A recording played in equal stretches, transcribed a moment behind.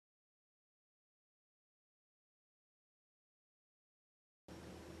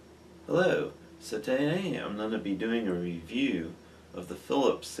Hello, so today I'm going to be doing a review of the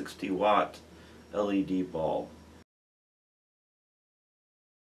Philips 60 watt LED bulb.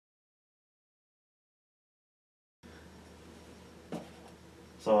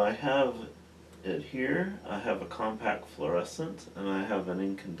 So I have it here, I have a compact fluorescent and I have an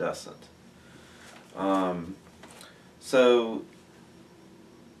incandescent. So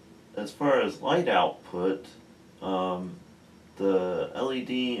as far as light output, the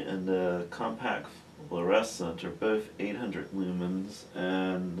LED and the compact fluorescent are both 800 lumens,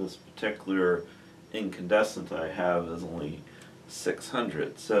 and this particular incandescent I have is only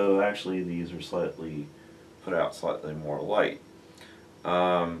 600. So actually these are put out slightly more light.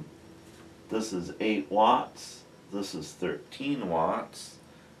 This is 8 watts, this is 13 watts,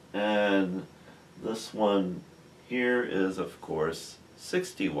 and this one here is of course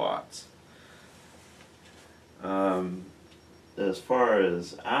 60 watts. As far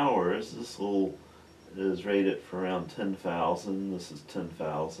as hours, this is rated for around 10,000, this is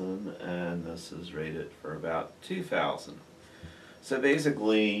 10,000, and this is rated for about 2,000. So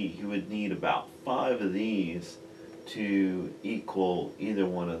basically you would need about 5 of these to equal either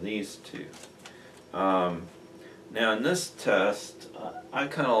one of these two. Now in this test, I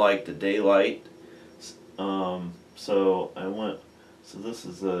kind of like the daylight, so this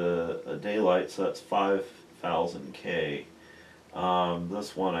is a daylight, so that's 5,000 K.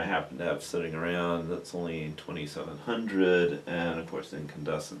 This one I happen to have sitting around, that's only 2,700, and of course the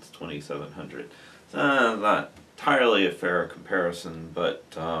incandescent's 2,700. So not entirely a fair comparison, but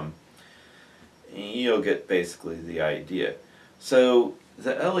you'll get basically the idea. So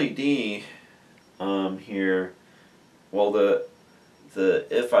the LED here, well,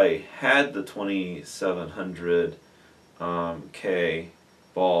 if I had the 2,700 K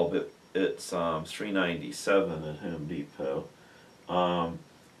bulb, it's $397 at Home Depot.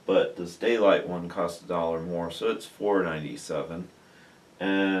 But this daylight one costs $1 more, so it's $497.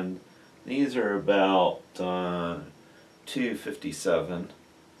 And these are about $257.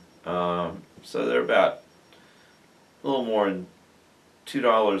 So they're about a little more than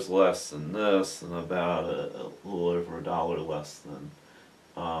 $2 less than this, and about a little over $1 less than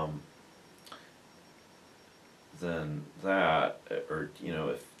that, or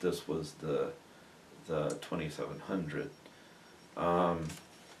if this was the 2,700.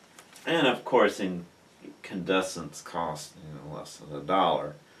 And of course incandescents cost less than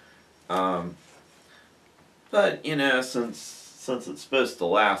 $1. But since it's supposed to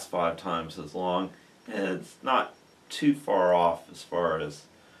last 5 times as long, it's not too far off as far as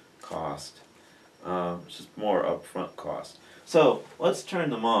cost. It's just more upfront cost. So let's turn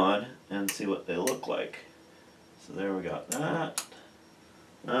them on and see what they look like. So there we got that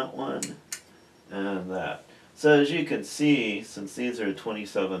one, and that. So as you can see, since these are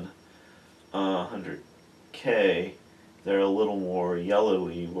 2,700 K, they're a little more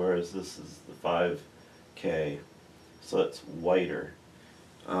yellowy, whereas this is the 5K, so it's whiter.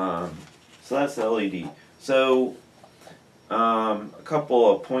 So that's the LED. So a couple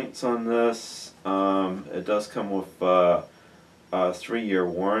of points on this. It does come with a 3-year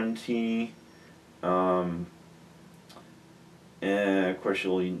warranty. And of course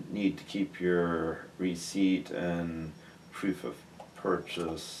you'll need to keep your receipt and proof of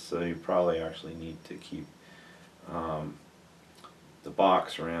purchase, so you probably actually need to keep the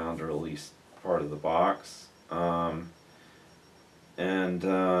box around, or at least part of the box.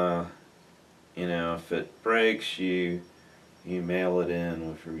 If it breaks, you mail it in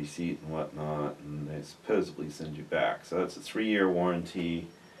with your receipt and whatnot, and they supposedly send you back. So that's a 3-year warranty.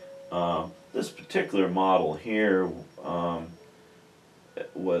 This particular model here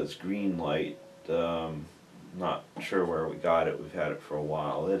was green light. Not sure where we got it. We've had it for a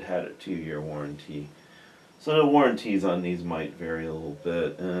while. It had a 2-year warranty. So the warranties on these might vary a little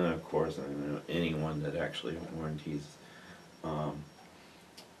bit, and of course anyone that actually warranties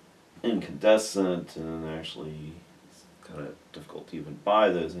incandescent, and actually it's kind of difficult to even buy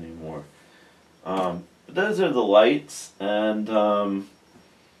those anymore. But those are the lights, and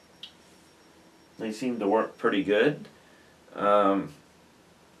they seem to work pretty good. So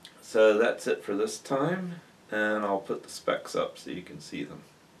that's it for this time, and I'll put the specs up so you can see them.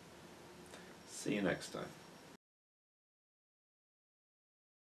 See you next time.